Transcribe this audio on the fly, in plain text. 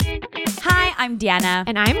I'm Deanna.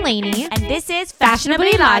 And I'm Lainey. And this is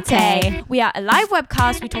Fashionably Latte. We are a live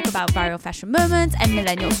webcast. We talk about viral fashion moments and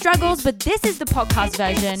millennial struggles, but this is the podcast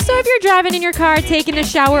version. So if you're driving in your car, taking a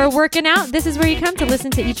shower, or working out, this is where you come to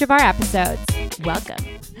listen to each of our episodes. Welcome.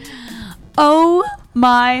 Oh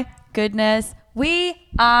my goodness. We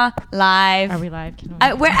are live. Are we live?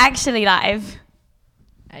 We're actually live.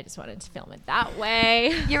 I just wanted to film it that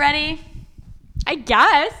way. You ready? I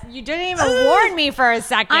guess. You didn't even warn me for a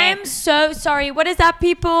second. I am so sorry. What is up,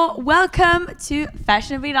 people? Welcome to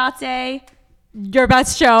Fashionably Latte. Your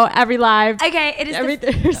best show, every live. Okay, it is every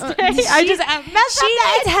Thursday. I just messed She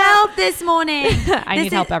needs help this morning. I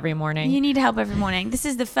need help every morning. You need help every morning. This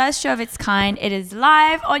is the first show of its kind. It is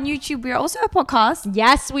live on YouTube. We are also a podcast.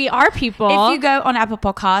 Yes, we are, people. If you go on Apple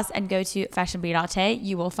Podcasts and go to Fashionably Latte,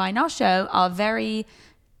 you will find our show, our very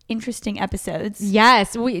interesting episodes.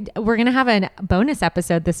 Yes, we're gonna have a bonus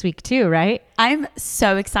episode this week too, right? I'm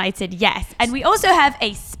so excited. Yes, and we also have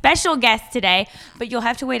a special guest today, but you'll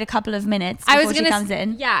have to wait a couple of minutes before she comes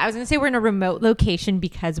in. Yeah, I was gonna say we're in a remote location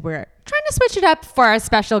because we're trying to switch it up for our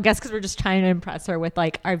special guest because we're just trying to impress her with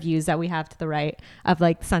like our views that we have to the right of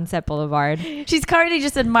like Sunset Boulevard. She's currently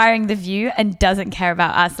just admiring the view and doesn't care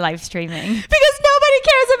about us live streaming because nobody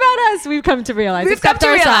cares about us. We've come to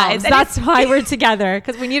realize. That's why we're together,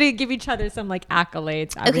 because we need to give each other some like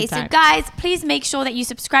accolades every time. So guys, please make sure that you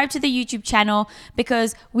subscribe to the YouTube channel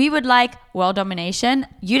because we would like world domination.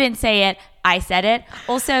 You didn't say it, I said it.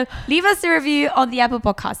 Also, leave us a review on the Apple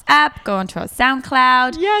Podcast app. Go onto our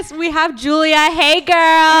SoundCloud. Yes, we have Julia. Hey, girl.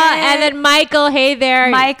 And then Michael. Hey there.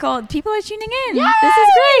 Michael. People are tuning in. Yay! This is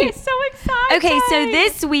great. So excited. Okay, so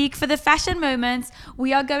this week for the fashion moments,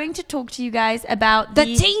 we are going to talk to you guys about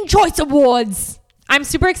the Teen Choice Awards. I'm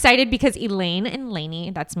super excited because Elaine and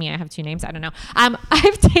Lainey, that's me, I have two names, I don't know.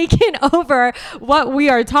 I've taken over what we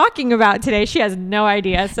are talking about today. She has no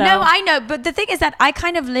idea. So no, I know. But the thing is that I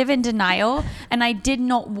kind of live in denial and I did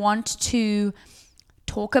not want to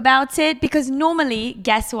talk about it because normally,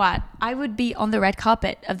 guess what? I would be on the red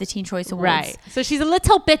carpet of the Teen Choice Awards. Right. So she's a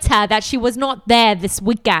little bitter that she was not there this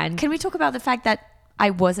weekend. Can we talk about the fact that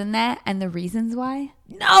I wasn't there and the reasons why?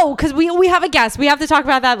 No, because we have a guest. We have to talk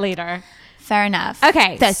about that later. Fair enough.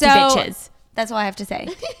 Okay, Thirsty bitches. That's all I have to say.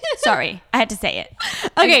 Sorry, I had to say it.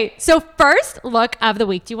 Okay, so first look of the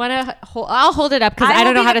week. Do you want to hold? I'll hold it up because I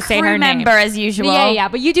don't know how to say her name. Member as usual. Yeah,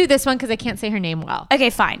 but you do this one because I can't say her name well. Okay,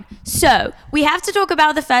 fine. So we have to talk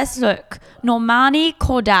about the first look. Normani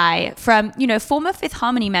Corday from, former Fifth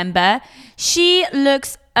Harmony member. She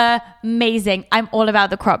looks amazing. I'm all about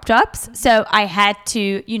the crop tops, so I had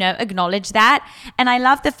to acknowledge that. And I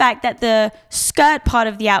love the fact that the skirt part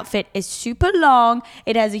of the outfit is super long.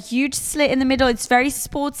 It has a huge slit in the middle. It's very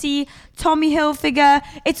sporty, Tommy Hilfiger.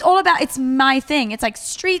 It's my thing. It's like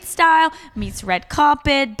street style meets red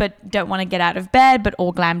carpet, but don't want to get out of bed, but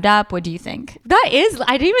all glammed up. What do you think? That is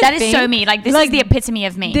so me. Like, this is the epitome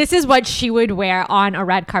of me. This is what she would wear on a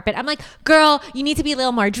red carpet. I'm like, girl, you need to be a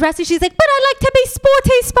little more dressy. She's like, but I like to be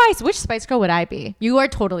sporty Spice. Which Spice Girl would I be? You are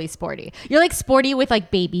totally sporty. You're like sporty with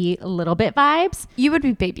like baby a little bit vibes. You would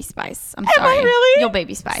be Baby Spice. I'm sorry. Am I really? You're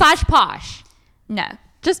Baby Spice. / posh. No.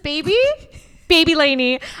 Just baby? Baby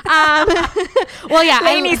Lainey. Well, yeah.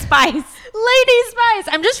 Lainey Spice. Lady Spice.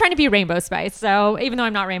 I'm just trying to be Rainbow Spice. So even though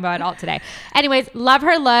I'm not rainbow at all today. Anyways, love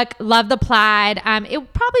her look. Love the plaid.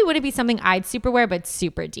 It probably wouldn't be something I'd super wear, but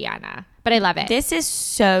super Deanna. But I love it. This is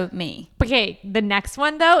so me. Okay, the next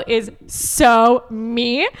one though is so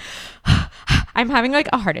me. I'm having like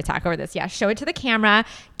a heart attack over this. Yeah, show it to the camera.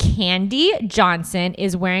 Candy Johnson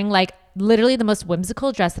is wearing like literally the most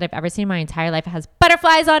whimsical dress that I've ever seen in my entire life. It has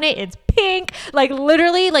butterflies on it. It's pink, like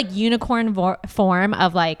literally like unicorn form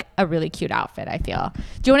of like a really cute outfit, I feel.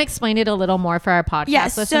 Do you want to explain it a little more for our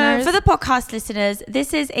podcast listeners? So for the podcast listeners,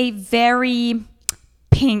 this is a very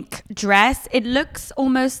pink dress. It looks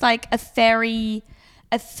almost like a fairy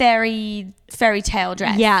tale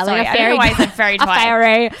dress. Yeah, Sorry, like a fairy. Like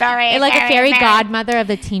a fairy godmother of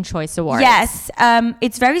the Teen Choice Awards. Yes,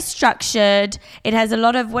 it's very structured. It has a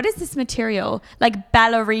lot of, what is this material? Like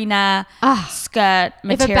ballerina skirt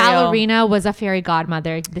material. If a ballerina was a fairy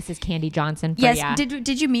godmother, this is Candy Johnson. Yes. Yeah.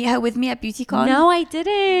 Did you meet her with me at BeautyCon? No, I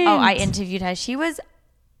didn't. Oh, I interviewed her. She was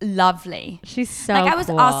lovely. She's so like I was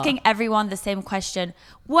cool. asking everyone the same question.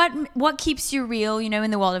 What keeps you real, in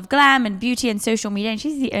the world of glam and beauty and social media? And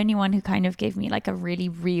she's the only one who kind of gave me like a really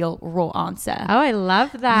real raw answer. Oh, I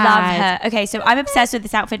love that. Love her. Okay, so I'm obsessed with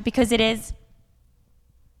this outfit because it's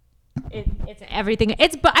everything.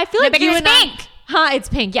 But I feel like you and pink. It's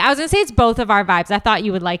pink. Yeah, I was gonna say it's both of our vibes. I thought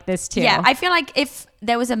you would like this too. Yeah, I feel like if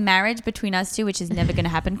there was a marriage between us two, which is never going to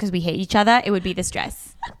happen because we hate each other, it would be this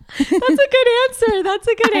dress. That's a good answer. That's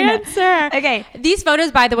a good answer. Okay. These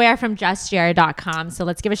photos, by the way, are from justjared.com. So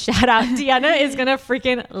let's give a shout out. Deanna is going to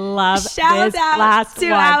freaking love Shout this out last to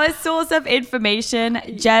one. our source of information,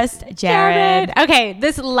 Just Jared. Okay,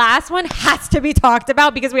 this last one has to be talked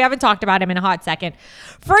about because we haven't talked about him in a hot second.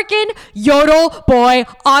 Freaking Yodel boy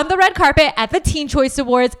on the red carpet at the Teen Choice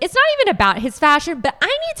Awards. It's not even about his fashion, but I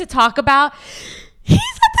need to talk about he's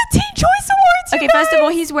at the Teen Choice Awards. Okay, first of all,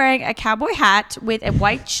 he's wearing a cowboy hat with a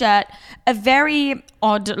white shirt, a very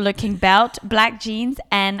odd looking belt, black jeans,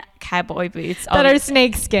 and cowboy boots that are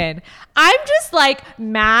snakeskin. I'm just like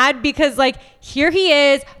mad because like here he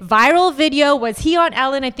is, viral video. Was he on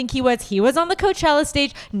Ellen? I think he was. He was on the Coachella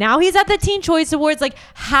stage. Now he's at the Teen Choice Awards. Like,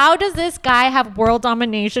 how does this guy have world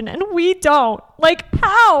domination and we don't? Like,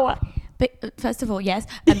 how? But first of all, yes,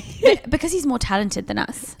 because he's more talented than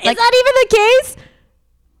us. Is that even the case?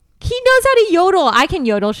 He knows how to yodel. I can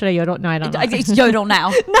yodel. Should I yodel? No, I don't know. It's yodel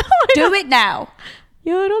now. No, do it now.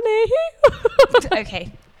 Yodel.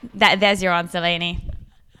 Okay, there's your answer, Lainey.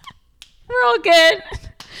 We're all good.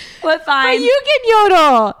 We're fine. But you can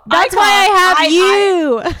yodel. That's why I have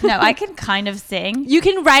you. No, I can kind of sing. You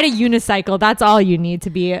can ride a unicycle. That's all you need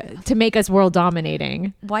to make us world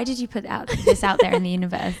dominating. Why did you put this out there in the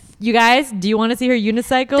universe? You guys, do you want to see her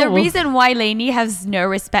unicycle? The reason why Lainey has no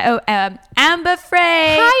respect. Oh, Amber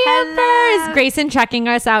Frey. Hi, Amber. Is Grayson checking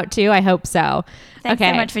us out too? I hope so. Thanks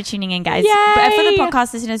so much for tuning in, guys. Yay. But for the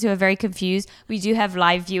podcast listeners who are very confused, we do have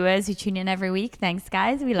live viewers who tune in every week. Thanks,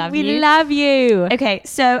 guys. We love you. We love you. Okay,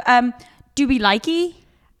 so do we like he?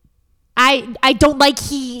 I don't like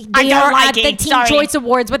he. I They don't are like at the it. Teen Sorry. Choice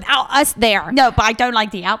Awards without us there. No, but I don't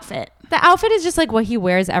like the outfit. The outfit is just like what he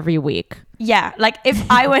wears every week. Yeah, like if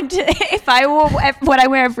I wore what I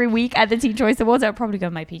wear every week at the Teen Choice Awards, I would probably go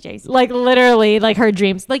in my PJs. Like literally, like her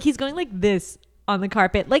dreams. Like he's going like this on the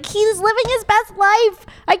carpet. Like he's living his best life.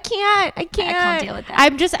 I can't deal with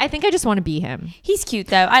that. I think I just want to be him. He's cute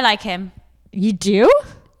though. I like him. You do?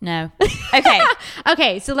 No. Okay.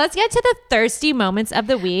 Okay, so let's get to the thirsty moments of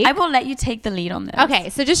the week. I will let you take the lead on this. Okay,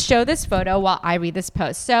 so just show this photo while I read this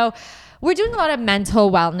post. So we're doing a lot of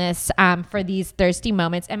mental wellness for these thirsty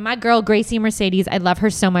moments. And my girl, Gracie Mercedes, I love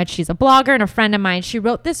her so much. She's a blogger and a friend of mine. She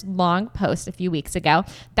wrote this long post a few weeks ago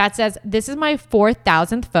that says, "This is my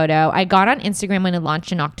 4,000th photo. I got on Instagram when it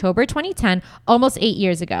launched in October 2010, almost 8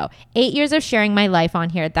 years ago. 8 years of sharing my life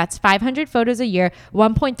on here. That's 500 photos a year,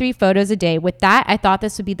 1.3 photos a day. With that, I thought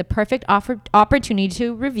this would be the perfect opportunity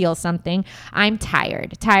to reveal something. I'm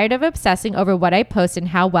tired. Tired of obsessing over what I post and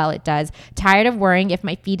how well it does. Tired of worrying if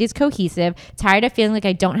my feed is cohesive. Tired of feeling like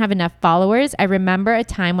I don't have enough followers. I remember a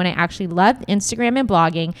time when I actually loved Instagram and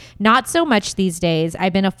blogging. Not so much these days.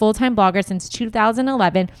 I've been a full-time blogger since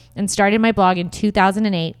 2011 and started my blog in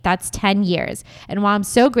 2008. That's 10 years. And while I'm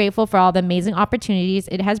so grateful for all the amazing opportunities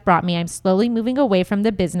it has brought me, I'm slowly moving away from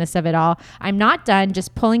the business of it all. I'm not done,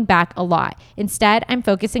 just pulling back a lot. Instead, I'm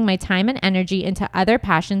focusing my time and energy into other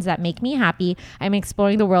passions that make me happy. I'm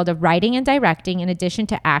exploring the world of writing and directing in addition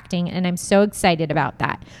to acting, and I'm so excited about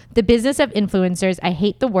that. The business of influencers, I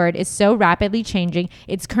hate the word, is so rapidly changing.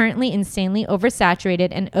 It's currently insanely oversaturated,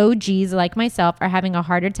 and OGs like myself are having a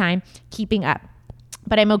harder time keeping up.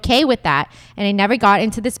 But I'm okay with that, and I never got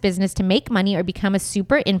into this business to make money or become a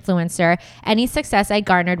super influencer. Any success I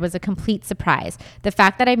garnered was a complete surprise. The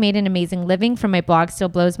fact that I made an amazing living from my blog still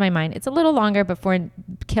blows my mind. It's a little longer before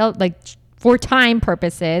for time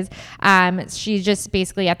purposes. She just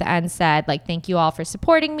basically at the end said, like, thank you all for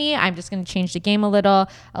supporting me. I'm just going to change the game a little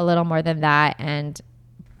more than that, and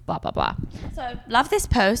blah, blah, blah. So love this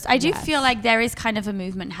post. I do feel like there is kind of a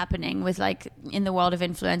movement happening with like in the world of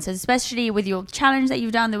influencers, especially with your challenge that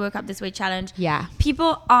you've done, the Woke Up This Way challenge. Yeah.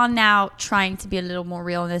 People are now trying to be a little more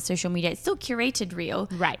real on their social media. It's still curated real.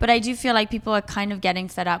 Right. But I do feel like people are kind of getting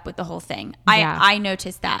fed up with the whole thing. Yeah. I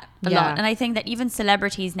noticed that a Yeah. lot. And I think that even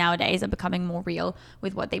celebrities nowadays are becoming more real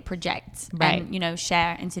with what they project and,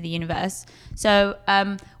 share into the universe. So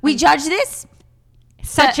we judge this.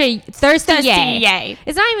 Such a thirsty yay. Yay.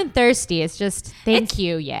 It's not even thirsty. It's just thank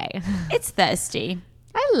you, yay. It's thirsty.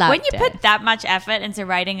 I love When you put that much effort into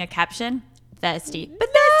writing a caption, thirsty. But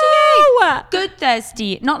thirsty, yay. Good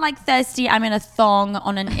thirsty. Not like thirsty, I'm in a thong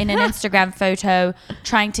in an Instagram photo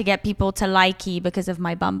trying to get people to like you because of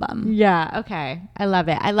my bum bum. Yeah, okay. I love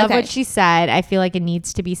it. I love what she said. I feel like it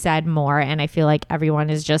needs to be said more, and I feel like everyone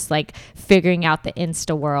is just like figuring out the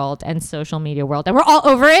Insta world and social media world, and we're all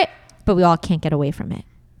over it, but we all can't get away from it.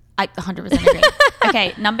 I 100% agree.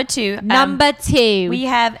 Okay, number two. Number two. We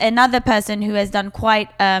have another person who has done quite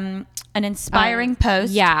an inspiring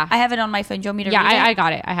post. Yeah. I have it on my phone. Do you want me to Yeah, read it? I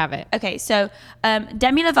got it. I have it. Okay, so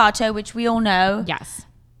Demi Lovato, which we all know, Yes.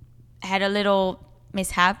 had a little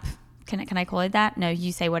mishap. Can I call it that? No,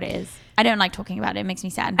 you say what it is. I don't like talking about it. It makes me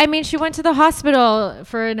sad. I mean, she went to the hospital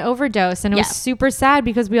for an overdose, and it was Yeah. super sad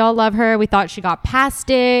because we all love her. We thought she got past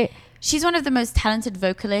it. She's one of the most talented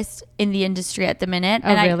vocalists in the industry at the minute. Oh,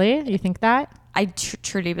 and really? You think that? I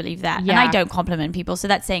truly believe that. And Yeah. I don't compliment people, so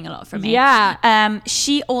that's saying a lot for me. Yeah.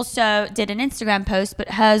 She also did an Instagram post, but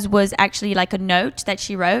hers was actually like a note that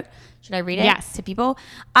she wrote. Should I read it Yes. to people?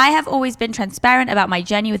 I have always been transparent about my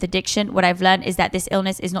journey with addiction. What I've learned is that this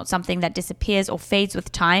illness is not something that disappears or fades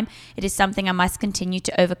with time. It is something I must continue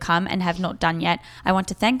to overcome and have not done yet. I want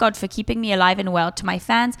to thank God for keeping me alive and well. To my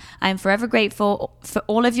fans, I am forever grateful for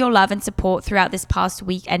all of your love and support throughout this past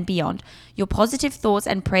week and beyond. Your positive thoughts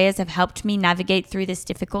and prayers have helped me navigate through this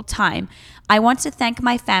difficult time. I want to thank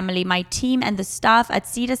my family, my team, and the staff at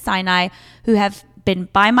Cedars-Sinai who have been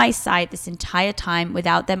by my side this entire time.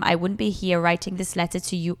 Without them, I wouldn't be here writing this letter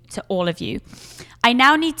to you, to all of you. I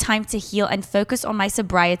now need time to heal and focus on my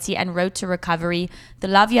sobriety and road to recovery. The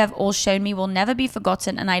love you have all shown me will never be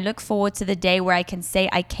forgotten, and I look forward to the day where I can say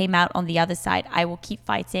I came out on the other side. I will keep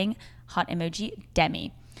fighting. Heart emoji,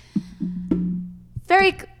 Demi.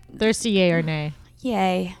 Very Thirsty, yay or nay?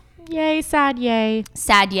 yay. Yay, sad, yay.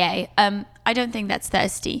 Sad yay. I don't think that's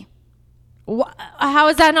thirsty. How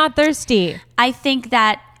is that not thirsty? I think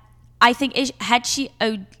had she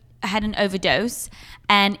had an overdose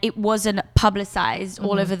and it wasn't publicized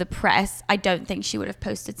all over the press, I don't think she would have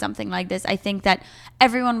posted something like this. I think that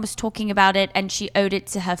everyone was talking about it and she owed it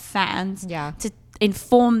to her fans to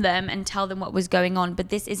inform them and tell them what was going on. But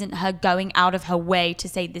this isn't her going out of her way to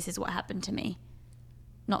say, this is what happened to me.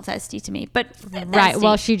 Not thirsty to me, but Right. thirsty.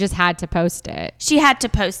 Well, she just had to post it. She had to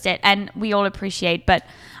post it and we all appreciate, but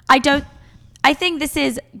I think this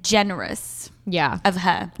is generous Yeah. of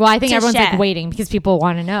her. Well, I think to everyone's share. like waiting because people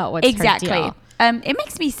want to know what's her Exactly. deal. It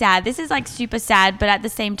makes me sad. This is like super sad, but at the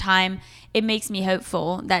same time, it makes me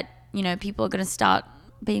hopeful that, people are going to start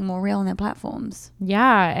being more real on their platforms.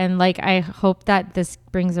 Yeah, and like I hope that this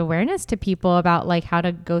brings awareness to people about like how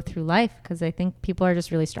to go through life, because I think people are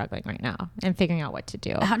just really struggling right now and figuring out what to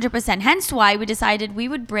do. 100%. Hence why we decided we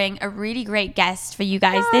would bring a really great guest for you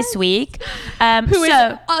guys this week. Who is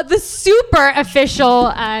the super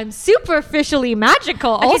officially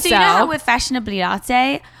magical Okay, also. so you know how we're fashionably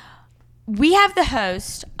latte? We have the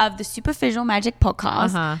host of the Superficial Magic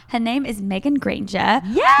podcast. Uh-huh. Her name is Megan Granger.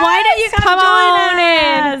 Yes! Why don't you come on join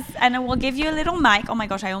in? us? And we'll give you a little mic. Oh my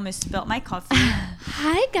gosh, I almost spilt my coffee.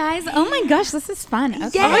 Hi guys. Oh my gosh, this is fun.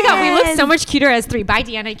 Okay. Oh my god, we look Yes. so much cuter as three. Bye,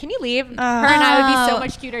 Deanna. Can you leave? Her and I would be so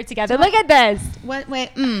much cuter together. Look at this. What?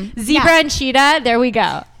 Wait. Zebra and cheetah. There we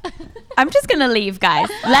go. I'm just going to leave, guys.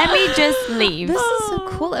 Let me just leave. This is so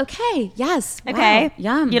cool. Okay. Yes. Okay. Wow.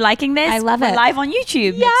 Yum. You liking this? I love We're it. live on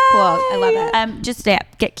YouTube. That's cool. I love it. Just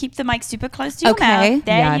keep the mic super close to your Okay. mouth.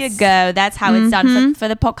 There Yes. you go. That's how it's done for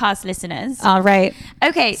the podcast listeners. All right.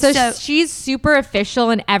 Okay. So, So, she's super official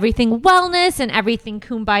in everything wellness and everything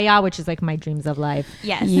kumbaya, which is like my dreams of life.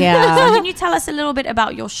 yes. Yeah. So can you tell us a little bit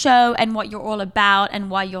about your show and what you're all about and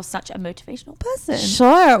why you're such a motivational person?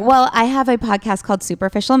 Sure. Well, I have a podcast called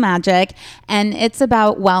Superficial Magic, and it's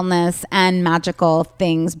about wellness and magical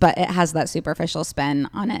things, but it has that superficial spin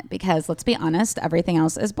on it because, let's be honest, everything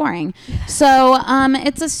else is boring. So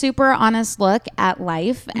it's a super honest look at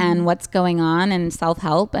life and what's going on and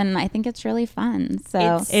self-help, and I think it's really fun.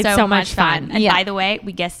 So It's so much fun. And Yeah. by the way,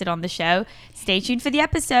 we guested on the show. Stay tuned for the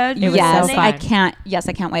episode. It was yes, so I fun. can't. Yes,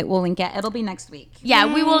 I can't wait. We'll link it. It'll be next week.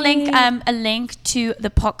 Yeah, we will link a link to the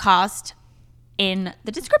podcast in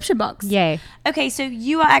the description box. Yay. Okay, so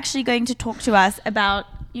you are actually going to talk to us about,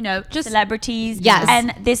 just celebrities. Yes.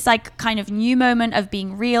 And this like kind of new moment of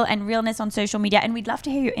being real and realness on social media. And we'd love to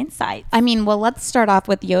hear your insights. I mean, well, let's start off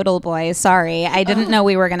with Yodel Boy. Sorry, I didn't know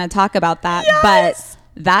we were going to talk about that, Yes!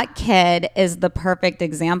 but that kid is the perfect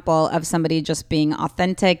example of somebody just being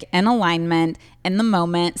authentic, in alignment, in the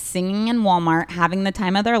moment, singing in Walmart, having the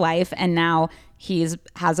time of their life, and now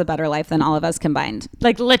has a better life than all of us combined.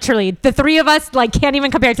 Like literally, the three of us like can't even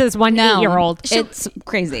compare to this one 8-year-old. It's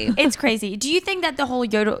crazy. It's crazy. Do you think that the whole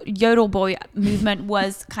Yodel Boy movement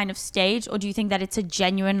was kind of staged, or do you think that it's a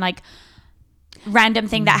genuine like random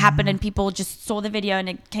thing that happened and people just saw the video and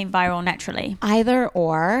it came viral naturally? Either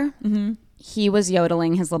or. He was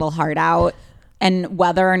yodeling his little heart out, and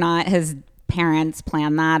whether or not his parents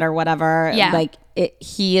planned that or whatever, like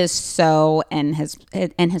he is so in his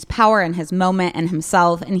power and his moment and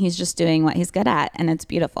himself, and he's just doing what he's good at, and it's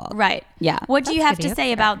beautiful. Right. Yeah. What do you have good to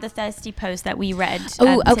say about the thirsty post that we read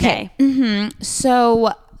Oh, today? okay.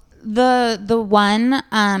 So the one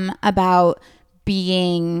about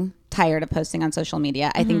being tired of posting on social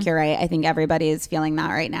media. I think you're right. I think everybody is feeling that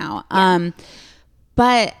right now.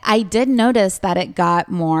 But I did notice that it got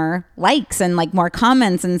more likes and like more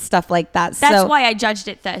comments and stuff like that. That's why I judged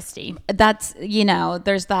it thirsty. That's, you know,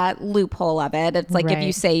 there's that loophole of it. It's like if you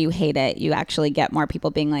Right. say you hate it, you actually get more people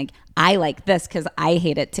being like, I like this because I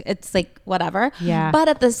hate it too. It's like whatever. Yeah. But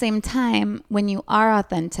at the same time, when you are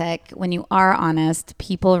authentic, when you are honest,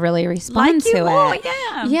 people really respond Like you to more, it.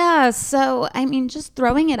 yeah. Yeah. So, I mean, just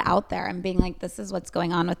throwing it out there and being like, this is what's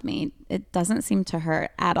going on with me, it doesn't seem to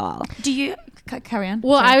hurt at all. Do you carry on?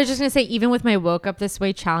 Well, I was just gonna say, even with my Woke Up This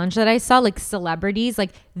Way challenge that I saw, like celebrities,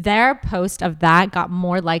 like their post of that got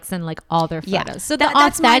more likes than like all their photos. Yeah. So the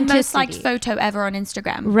That's my authenticity, most liked photo ever on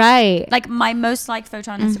Instagram. right? Like my most liked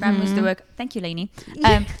photo on Instagram was the work. Thank you, Lainey.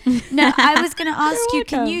 No, I was going to ask you,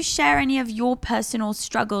 can you share any of your personal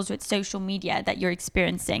struggles with social media that you're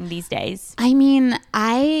experiencing these days? I mean,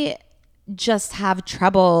 I just have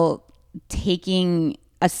trouble taking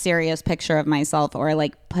a serious picture of myself or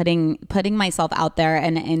like putting myself out there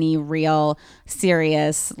in any real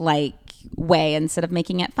serious like way instead of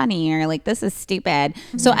making it funny or like this is stupid.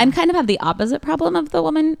 So I'm kind of have the opposite problem of the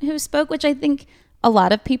woman who spoke, which I think a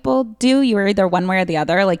lot of people do. You're either one way or the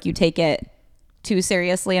other. Like you take it too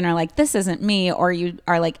seriously and are like, this isn't me, or you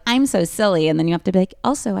are like, I'm so silly, and then you have to be like,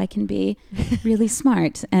 also I can be really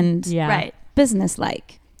smart and Yeah. Right.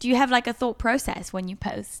 business-like. Do you have like a thought process when you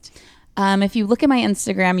post? If you look at my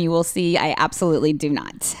Instagram, you will see I absolutely do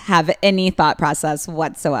not have any thought process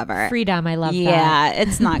whatsoever. Freedom, I love that. Yeah,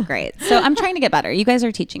 it's not great. So I'm trying to get better. You guys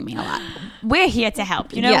are teaching me a lot. We're here to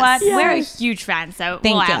help. You know Yes. what? Yes. We're a huge fan. So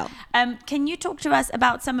Thank wow. you. Can you talk to us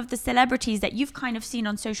about some of the celebrities that you've kind of seen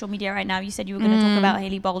on social media right now? You said you were going to talk about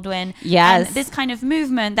Hailey Baldwin. Yes. And this kind of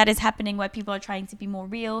movement that is happening where people are trying to be more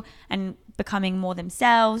real and becoming more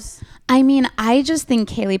themselves. I mean, I just think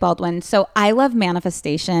Hailey Baldwin. So I love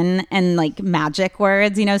manifestation and like magic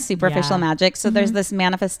words, you know, superficial Yeah. magic. So there's this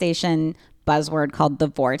manifestation buzzword called the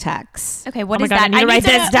vortex. Okay, what Oh my is God, that? I need to write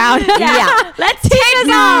this know. down. Yeah. Let's take this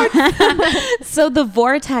out. So the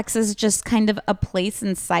vortex is just kind of a place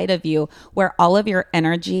inside of you where all of your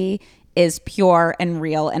energy is pure and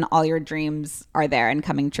real and all your dreams are there and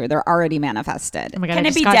coming true. They're already manifested. Oh my God, Can I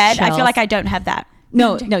it just be got dead? I chills. feel like I don't have that.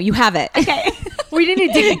 No, you have it. Okay. We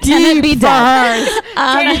didn't dig Can it be dead?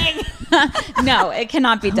 Kidding. No, it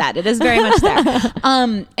cannot be dead. It is very much there.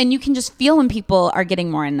 And you can just feel when people are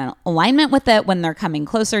getting more in alignment with it, when they're coming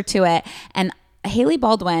closer to it. And Hailey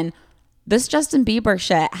Baldwin, this Justin Bieber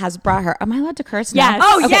shit has brought her. Am I allowed to curse now? Yes.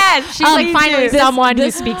 Oh, Okay. yes. She's like Please finally do. someone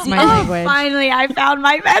who speaks my language. Finally, I found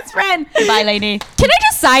my best friend. Bye, Lainey. Can I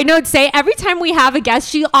just side note say every time we have a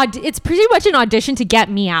guest, it's pretty much an audition to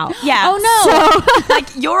get me out. Yeah. Oh, no. So, like,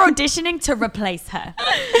 you're auditioning to replace her.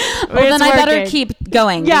 Well, then I better working. keep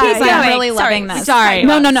going. Yeah, because yeah. I'm really Sorry, loving this. sorry.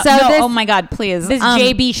 No. So no. this- Oh my God, please. This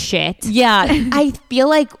JB shit. Yeah, I feel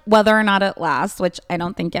like whether or not it lasts, which I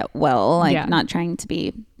don't think it will, like Yeah. not trying to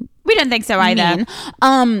be We don't think so either.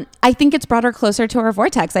 mean. I think it's brought her closer to her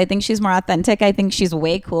vortex. I think she's more authentic. I think she's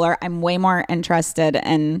way cooler. I'm way more interested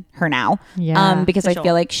in her now. Yeah, because for I sure.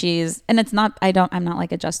 feel like she's, and it's not, I'm not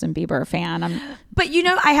like a Justin Bieber fan. But, you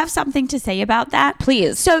know, I have something to say about that.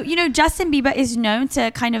 Please. So, you know, Justin Bieber is known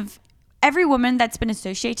to kind of, every woman that's been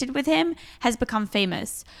associated with him has become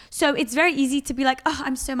famous. So it's very easy to be like, oh,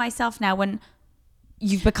 I'm so myself now, when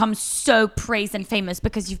you've become so praised and famous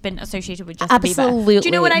because you've been associated with Justin Bieber. Absolutely. Do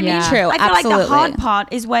you know what I mean? Yeah. True. I feel like the Absolutely. hard part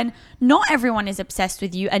is when not everyone is obsessed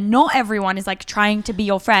with you and not everyone is like trying to be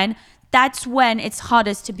your friend. That's when it's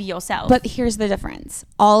hardest to be yourself. But here's the difference.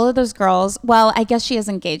 All of those girls, well, I guess she is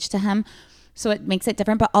engaged to him, so it makes it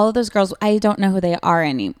different. But all of those girls, I don't know who they are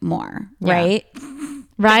anymore, Yeah. right?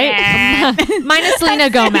 Right? Minus Selena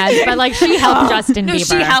Gomez, but like she helped Justin no, Bieber.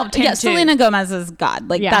 she helped him Yeah, too. Selena Gomez is God.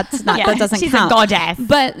 Like Yeah. that's not Yeah, that doesn't she's a count. goddess.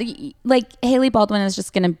 But like Hailey Baldwin is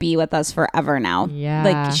just gonna be with us forever now. Yeah.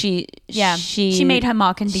 Like she made her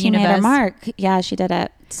mark in the she universe. made her mark. Yeah, she did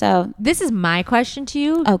it. So This is my question to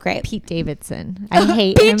you. oh great. Pete Davidson. I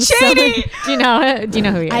hate him. So Shady. much. Do you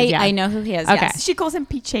know who he is? I know who he is. Okay. Yes. She calls him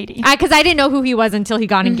Pete Shady. Because I didn't know who he was until he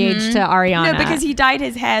got engaged to Ariana. No, because he dyed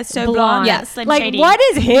his hair so blonde. Blonde. Yeah, Yes. Slim like, Shady. what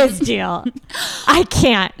is his deal? I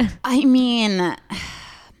can't. I mean,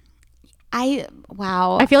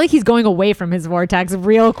 wow. I feel like he's going away from his vortex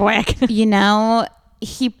real quick. You know,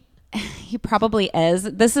 he probably is.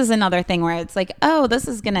 This is another thing where it's like, oh, this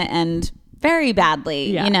is gonna end very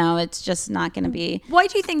badly. Yeah. You know, it's just not gonna be. Why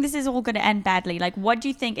do you think this is all going to end badly? Like, what do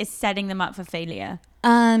you think is setting them up for failure?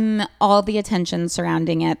 All the attention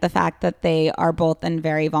surrounding it, the fact that they are both in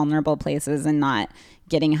very vulnerable places and not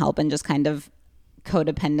getting help and just kind of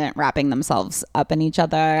codependent wrapping themselves up in each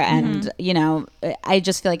other. And, you know, I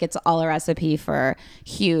just feel like it's all a recipe for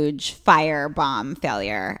huge firebomb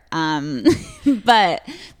failure. But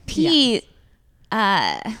Pete,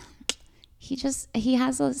 he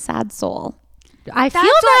has a sad soul. I feel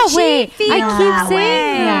that way. I keep that saying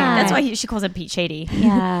way. that. That's why she calls him Pete Shady.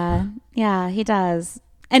 Yeah, he does.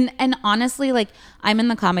 And honestly, like, I'm in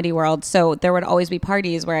the comedy world, so there would always be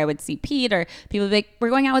parties where I would see Pete, or people would be like, we're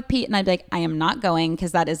going out with Pete, and I'd be like, I am not going,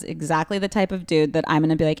 because that is exactly the type of dude that I'm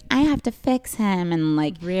gonna be like, I have to fix him. And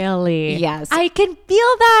like, Really? Yes. I can feel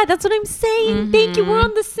that. That's what I'm saying. Thank you. We're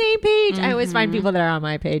on the same page. I always find people that are on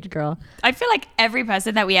my page, girl. I feel like every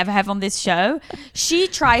person that we ever have on this show, she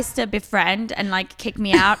tries to befriend and like kick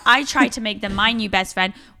me out. I try to make them my new best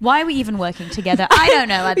friend. Why are we even working together? I don't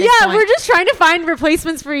know at this point. We're just trying to find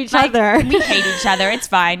replacements for each other. We hate each other. It's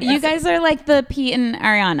fine. you guys are like the Pete and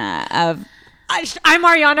Ariana of. I'm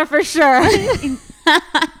Ariana for sure.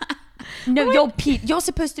 No, you're Pete. You're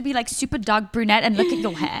supposed to be like super dark brunette and look at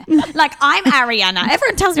your hair. Like, I'm Ariana.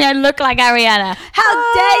 Everyone tells me I look like Ariana.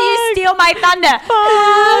 How dare you steal my thunder?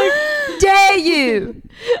 How dare you?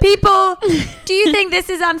 People, do you think this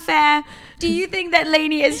is unfair? Do you think that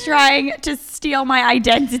Lainey is trying to steal my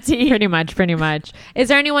identity? Pretty much. Is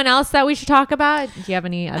there anyone else that we should talk about? Do you have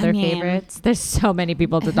any other mean- favorites? There's so many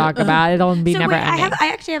people to talk about. It'll be never ending. I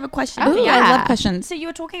actually have a question. Oh, for you. yeah. I love questions. So you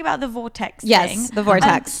were talking about the vortex Yes, thing. the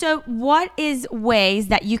vortex. So what is ways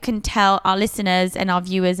that you can tell our listeners and our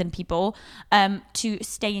viewers and people to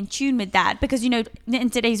stay in tune with that? Because, you know, in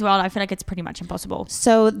today's world, I feel like it's pretty much impossible.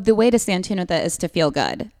 So the way to stay in tune with it is to feel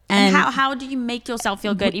good. And how do you make yourself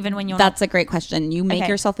feel good even when you're That's a great question. You make Okay.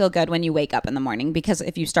 yourself feel good when you wake up in the morning, because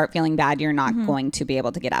if you start feeling bad, you're not going to be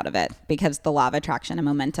able to get out of it, because the law of attraction and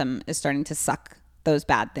momentum is starting to suck those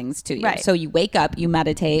bad things to you. Right. So you wake up, you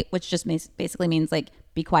meditate, which just basically means like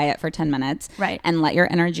be quiet for 10 minutes, Right. and let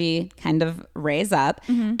your energy kind of raise up.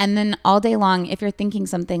 And then all day long, if you're thinking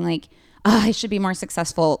something like, oh, I should be more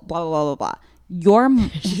successful, blah, blah, blah, blah, blah.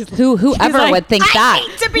 Whoever like, would think that.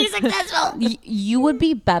 hate to be successful. You would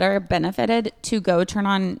be better benefited to go turn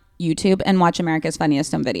on YouTube and watch America's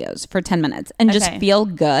Funniest Home Videos for 10 minutes and just Okay. feel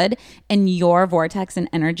good, and your vortex and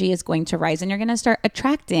energy is going to rise, and you're going to start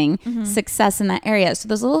attracting success in that area. So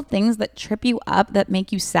those little things that trip you up, that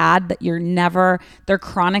make you sad, that they're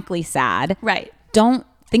chronically sad. Right. Don't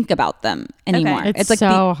think about them anymore. It's like so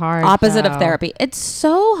the hard, opposite though. of therapy. It's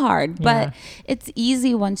so hard, Yeah. but it's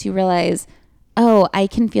easy once you realize, oh, I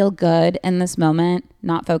can feel good in this moment,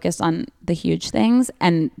 not focus on the huge things,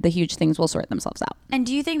 and the huge things will sort themselves out. And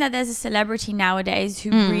do you think that there's a celebrity nowadays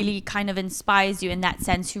who really kind of inspires you in that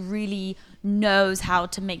sense, who really knows how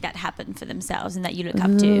to make that happen for themselves and that you look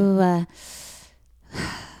up to? Ooh,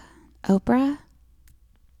 Oprah?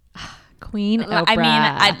 Queen Oprah.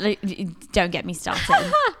 I mean, don't get me started.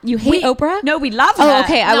 You hate Oprah? No, we love her. Oh,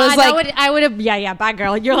 okay. I would have. Yeah, bad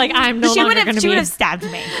girl. You're like, I'm no She longer would going to have be. stabbed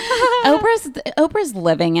me. Oprah's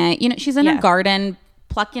living it. You know, she's in Yeah. a garden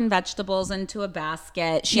plucking vegetables into a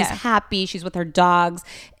basket. She's Yeah. happy. She's with her dogs.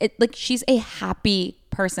 She's a happy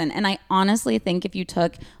person. And I honestly think if you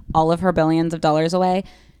took all of her billions of dollars away,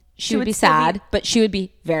 she would be still be- sad, but she would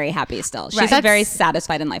be very happy still. She's Right. a very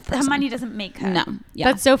satisfied in life person. Her money doesn't make her. No.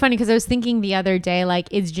 Yeah. That's so funny, because I was thinking the other day, like,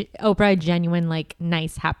 is Oprah a genuine, like,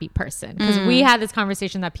 nice, happy person? Because we had this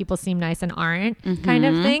conversation that people seem nice and aren't, kind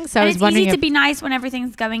of thing. So I And was it's wondering easy if to be nice when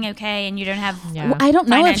everything's going okay and you don't have. Yeah. Well, I don't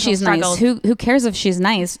know if Financial she's struggles. nice. Who cares if she's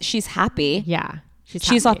nice? She's happy. yeah, she's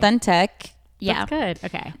She's happy. authentic. Yeah. That's good.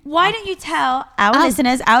 Okay. Why don't you tell our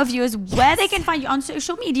listeners, our viewers, where they can find you on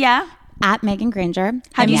social media? At Megan Granger.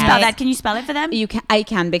 How do you M-E-A- spell that? Can you spell it for them? I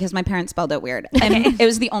can, because my parents spelled it weird. And it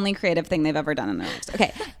was the only creative thing they've ever done in their lives.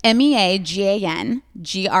 Okay.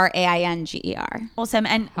 MEAGANGRAINGER. Awesome.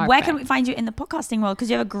 And where Perfect. can we find you in the podcasting world?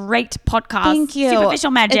 Because you have a great podcast. Thank you.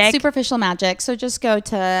 Superficial Magic. It's Superficial Magic. So just go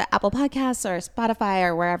to Apple Podcasts or Spotify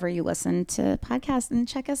or wherever you listen to podcasts and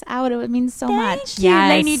check us out. It would mean so much. Thank you. Yes.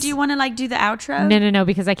 Lainey, do you want to like do the outro? No,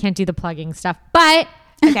 because I can't do the plugging stuff. But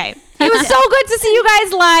Okay. it was so good to see you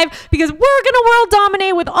guys live, because we're gonna world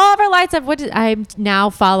dominate with all of our lights up. I'm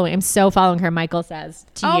now following. I'm so following her. Michael says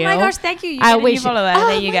to Oh you. my gosh, thank you. You I got a new wish- follower. Oh,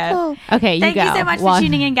 there you go. Michael. Okay, Thank you you go. so much Well, for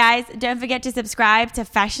tuning in, guys. Don't forget to subscribe to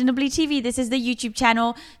Fashionably TV. This is the YouTube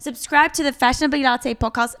channel. Subscribe to the Fashionably Latte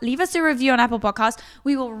podcast. Leave us a review on Apple Podcasts.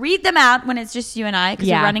 We will read them out when it's just you and I, because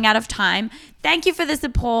Yeah. we're running out of time. Thank you for the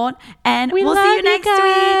support, and We we'll love see you you next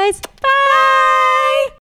guys. week.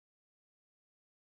 Bye.